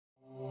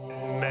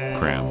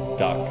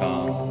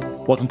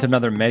medcram.com. Welcome to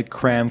another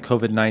MedCram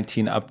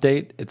COVID-19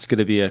 update. It's going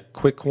to be a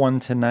quick one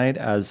tonight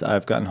as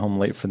I've gotten home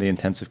late for the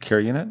intensive care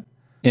unit.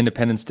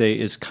 Independence Day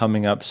is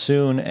coming up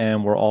soon,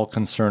 and we're all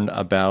concerned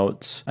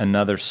about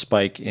another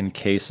spike in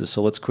cases.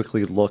 So let's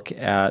quickly look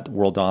at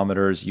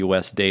Worldometer's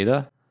U.S.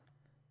 data.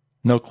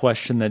 No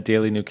question that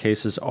daily new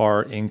cases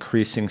are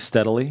increasing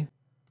steadily.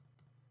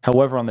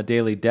 However, on the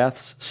daily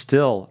deaths,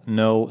 still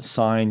no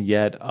sign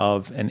yet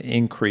of an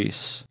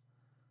increase.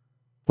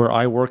 Where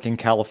I work in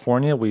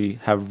California, we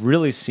have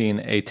really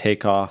seen a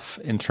takeoff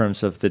in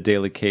terms of the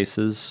daily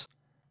cases.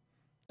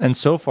 And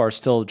so far,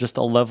 still just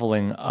a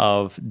leveling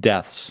of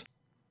deaths.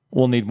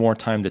 We'll need more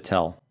time to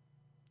tell.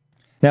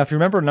 Now, if you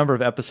remember a number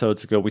of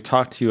episodes ago, we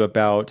talked to you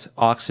about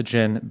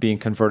oxygen being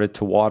converted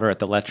to water at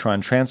the electron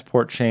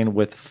transport chain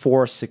with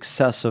 4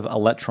 successive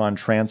electron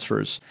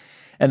transfers.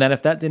 And that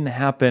if that didn't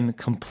happen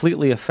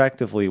completely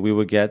effectively, we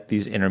would get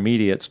these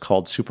intermediates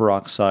called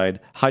superoxide,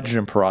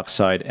 hydrogen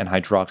peroxide, and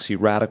hydroxy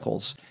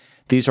radicals.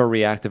 These are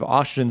reactive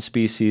oxygen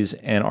species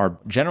and are,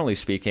 generally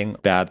speaking,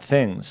 bad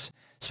things,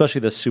 especially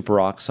the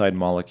superoxide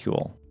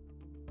molecule.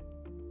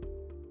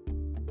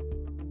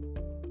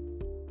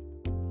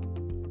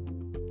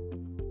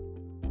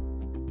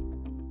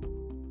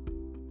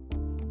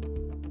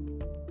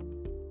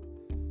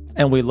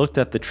 And we looked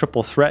at the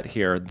triple threat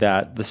here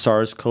that the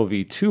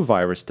SARS-CoV-2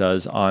 virus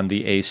does on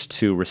the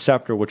ACE2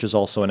 receptor, which is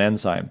also an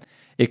enzyme.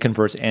 It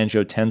converts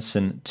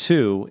angiotensin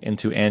 2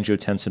 into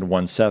angiotensin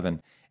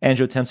 1,7.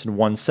 Angiotensin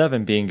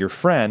 1,7 being your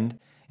friend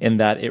in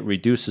that it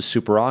reduces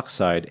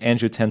superoxide.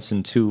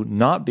 Angiotensin 2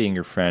 not being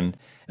your friend,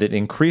 it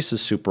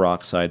increases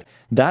superoxide.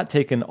 That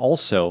taken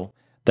also,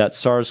 that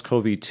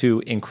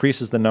SARS-CoV-2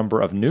 increases the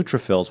number of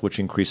neutrophils, which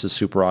increases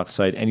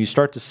superoxide. And you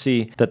start to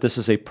see that this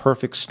is a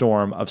perfect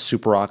storm of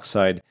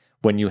superoxide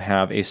when you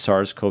have a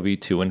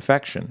SARS-CoV-2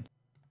 infection.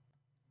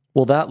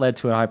 Well, that led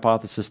to a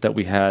hypothesis that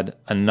we had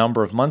a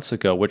number of months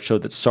ago, which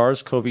showed that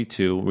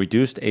SARS-CoV-2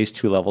 reduced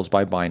ACE2 levels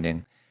by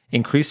binding,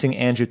 increasing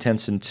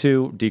angiotensin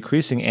 2,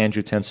 decreasing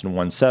angiotensin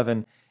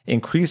 1,7,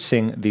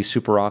 increasing the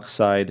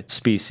superoxide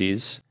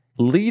species,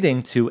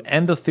 leading to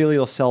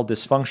endothelial cell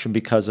dysfunction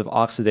because of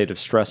oxidative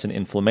stress and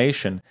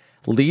inflammation,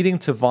 leading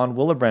to von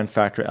Willebrand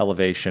factor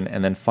elevation,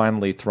 and then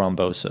finally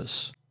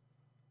thrombosis.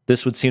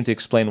 This would seem to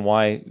explain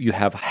why you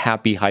have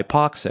happy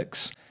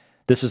hypoxics.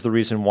 This is the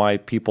reason why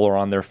people are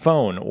on their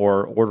phone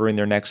or ordering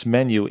their next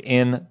menu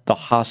in the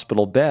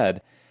hospital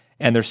bed,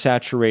 and they're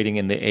saturating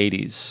in the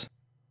 80s.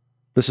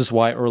 This is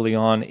why early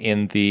on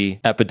in the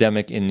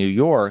epidemic in New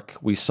York,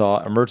 we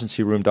saw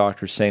emergency room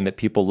doctors saying that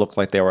people looked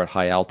like they were at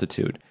high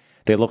altitude.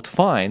 They looked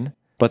fine,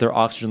 but their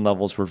oxygen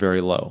levels were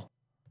very low.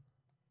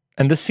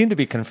 And this seemed to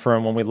be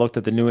confirmed when we looked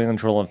at the New England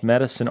Journal of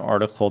Medicine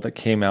article that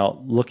came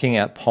out looking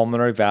at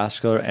pulmonary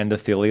vascular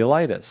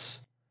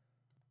endothelialitis.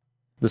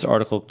 This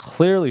article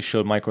clearly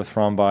showed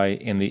microthrombi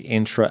in the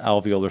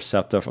intra-alveolar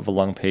septa of a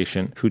lung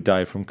patient who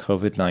died from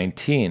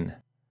COVID-19.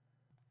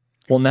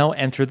 We'll now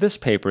enter this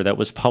paper that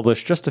was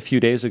published just a few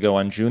days ago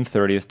on June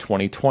 30th,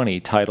 2020,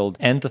 titled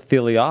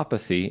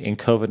Endotheliopathy in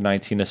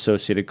COVID-19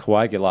 Associated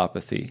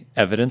Coagulopathy,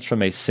 Evidence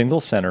from a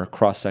Single-Center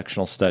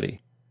Cross-Sectional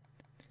Study.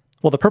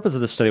 Well, the purpose of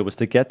this study was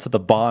to get to the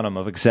bottom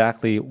of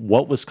exactly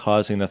what was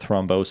causing the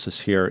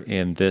thrombosis here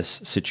in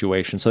this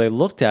situation. So they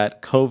looked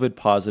at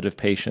COVID-positive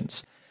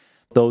patients,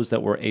 those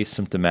that were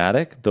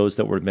asymptomatic, those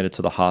that were admitted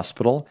to the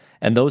hospital,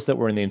 and those that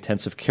were in the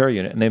intensive care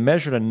unit. And they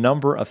measured a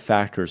number of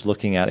factors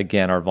looking at,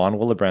 again, our von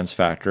Willebrand's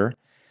factor,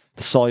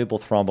 the soluble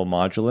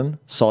thrombomodulin,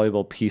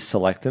 soluble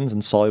P-selectins,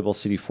 and soluble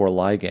CD4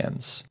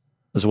 ligands,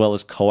 as well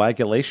as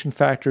coagulation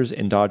factors,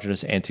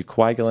 endogenous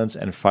anticoagulants,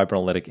 and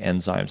fibrinolytic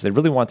enzymes. They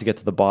really want to get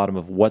to the bottom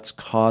of what's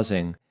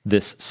causing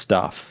this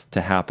stuff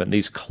to happen,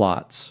 these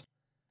clots.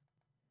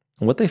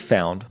 And what they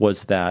found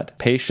was that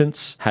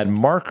patients had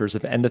markers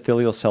of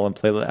endothelial cell and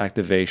platelet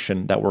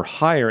activation that were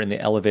higher in the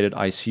elevated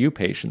ICU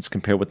patients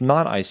compared with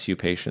non-ICU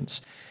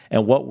patients.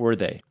 And what were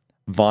they?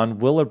 Von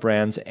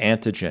Willebrand's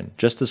antigen,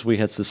 just as we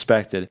had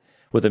suspected,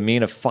 with a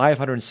mean of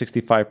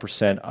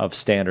 565% of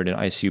standard in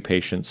ICU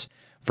patients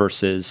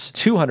versus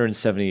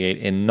 278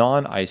 in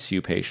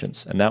non-ICU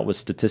patients, and that was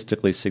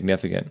statistically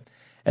significant.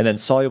 And then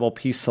soluble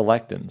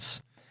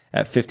P-selectins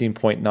at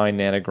 15.9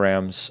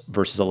 nanograms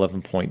versus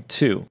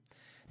 11.2.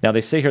 Now,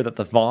 they say here that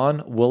the von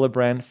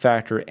Willebrand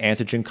factor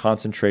antigen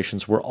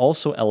concentrations were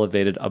also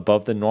elevated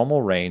above the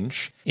normal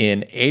range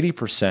in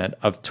 80%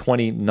 of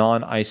 20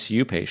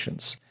 non-ICU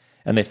patients.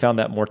 And they found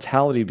that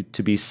mortality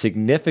to be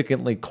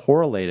significantly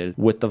correlated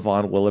with the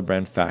von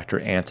Willebrand factor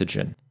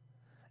antigen.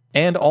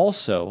 And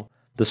also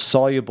the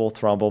soluble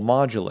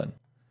thrombomodulin.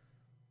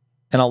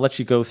 And I'll let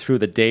you go through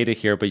the data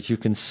here, but you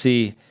can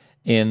see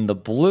in the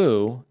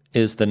blue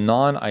is the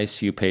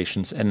non-ICU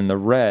patients, and in the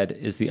red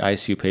is the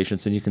ICU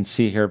patients. And you can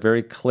see here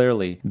very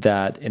clearly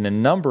that in a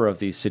number of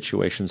these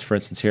situations, for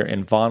instance here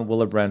in von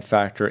Willebrand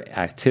factor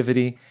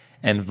activity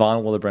and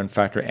von Willebrand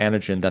factor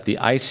antigen, that the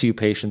ICU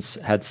patients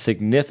had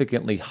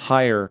significantly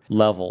higher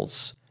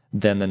levels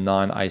than the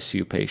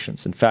non-ICU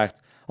patients. In fact,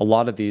 a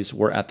lot of these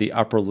were at the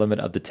upper limit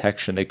of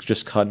detection. They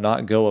just could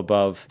not go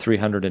above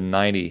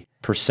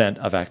 390%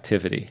 of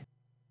activity.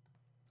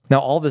 Now,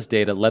 all this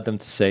data led them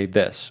to say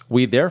this: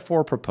 we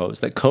therefore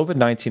propose that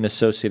COVID-19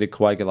 associated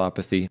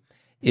coagulopathy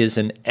is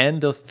an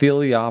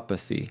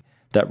endotheliopathy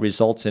that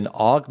results in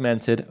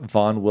augmented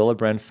von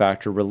Willebrand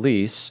factor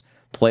release,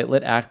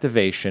 platelet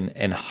activation,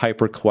 and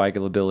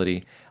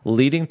hypercoagulability,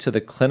 leading to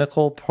the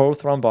clinical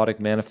prothrombotic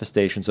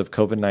manifestations of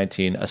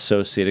COVID-19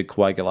 associated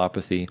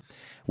coagulopathy,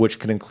 which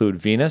can include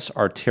venous,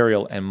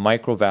 arterial, and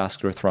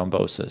microvascular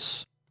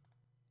thrombosis.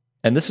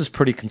 And this is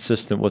pretty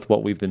consistent with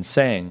what we've been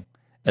saying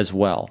as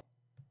well.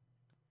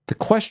 The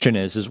question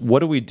is what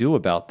do we do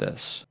about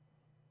this?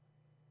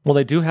 Well,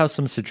 they do have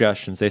some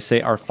suggestions. They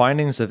say our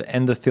findings of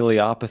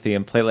endotheliopathy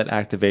and platelet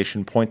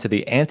activation point to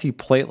the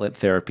antiplatelet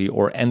therapy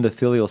or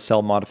endothelial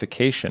cell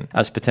modification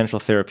as potential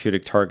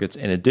therapeutic targets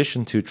in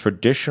addition to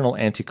traditional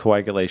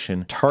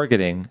anticoagulation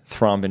targeting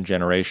thrombin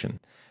generation.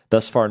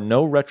 Thus far,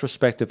 no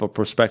retrospective or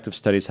prospective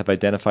studies have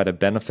identified a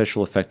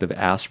beneficial effect of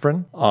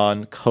aspirin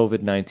on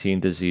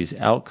COVID-19 disease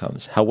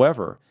outcomes.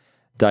 However,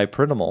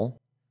 dipridamole,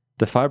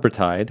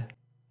 defibrotide,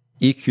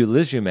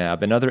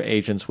 eculizumab, and other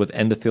agents with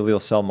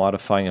endothelial cell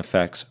modifying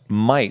effects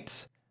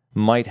might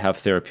have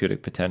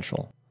therapeutic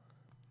potential.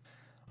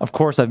 Of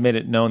course, I've made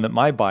it known that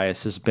my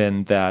bias has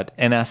been that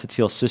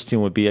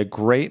N-acetylcysteine would be a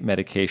great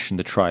medication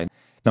to try.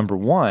 Number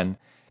one,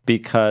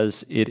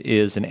 because it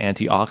is an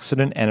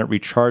antioxidant and it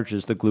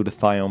recharges the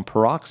glutathione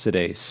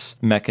peroxidase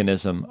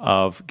mechanism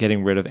of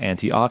getting rid of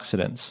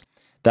antioxidants.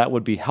 That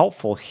would be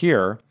helpful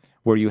here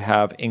where you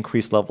have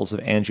increased levels of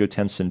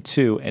angiotensin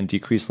II and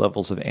decreased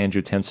levels of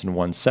angiotensin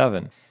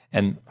 1,7,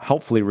 and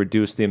hopefully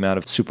reduce the amount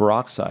of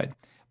superoxide.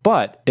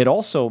 But it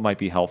also might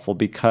be helpful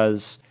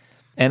because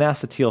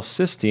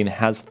N-acetylcysteine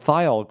has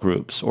thiol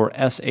groups or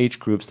SH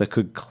groups that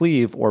could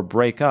cleave or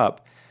break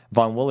up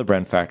von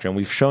Willebrand factor. And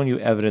we've shown you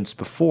evidence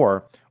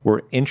before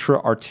where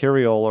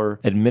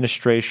intra-arteriolar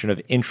administration of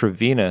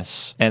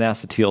intravenous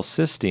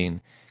N-acetylcysteine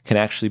can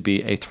actually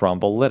be a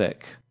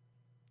thrombolytic.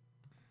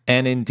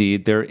 And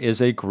indeed, there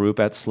is a group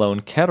at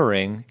Sloan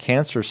Kettering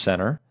Cancer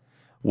Center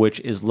which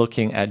is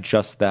looking at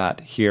just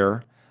that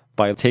here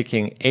by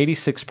taking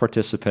 86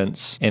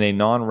 participants in a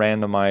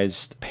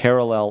non-randomized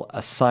parallel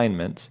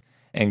assignment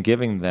and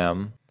giving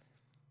them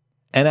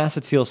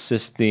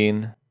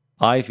N-acetylcysteine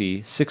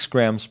IV 6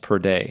 grams per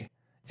day,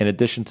 in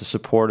addition to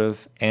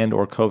supportive and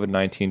or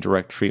COVID-19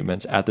 direct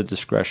treatments at the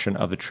discretion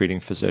of the treating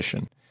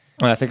physician.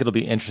 And I think it'll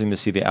be interesting to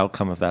see the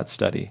outcome of that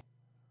study.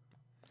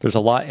 There's a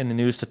lot in the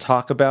news to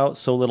talk about,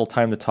 so little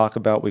time to talk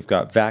about. We've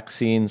got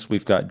vaccines,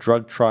 we've got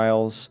drug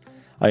trials.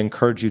 I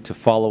encourage you to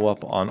follow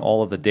up on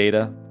all of the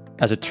data.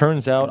 As it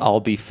turns out, I'll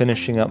be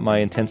finishing up my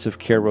intensive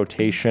care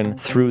rotation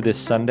through this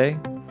Sunday,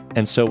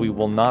 and so we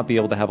will not be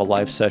able to have a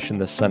live session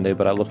this Sunday,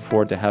 but I look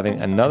forward to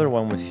having another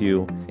one with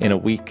you in a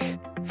week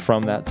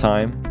from that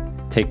time.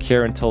 Take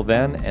care until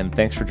then, and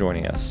thanks for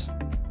joining us.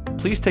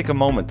 Please take a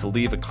moment to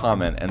leave a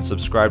comment and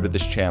subscribe to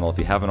this channel if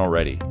you haven't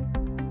already.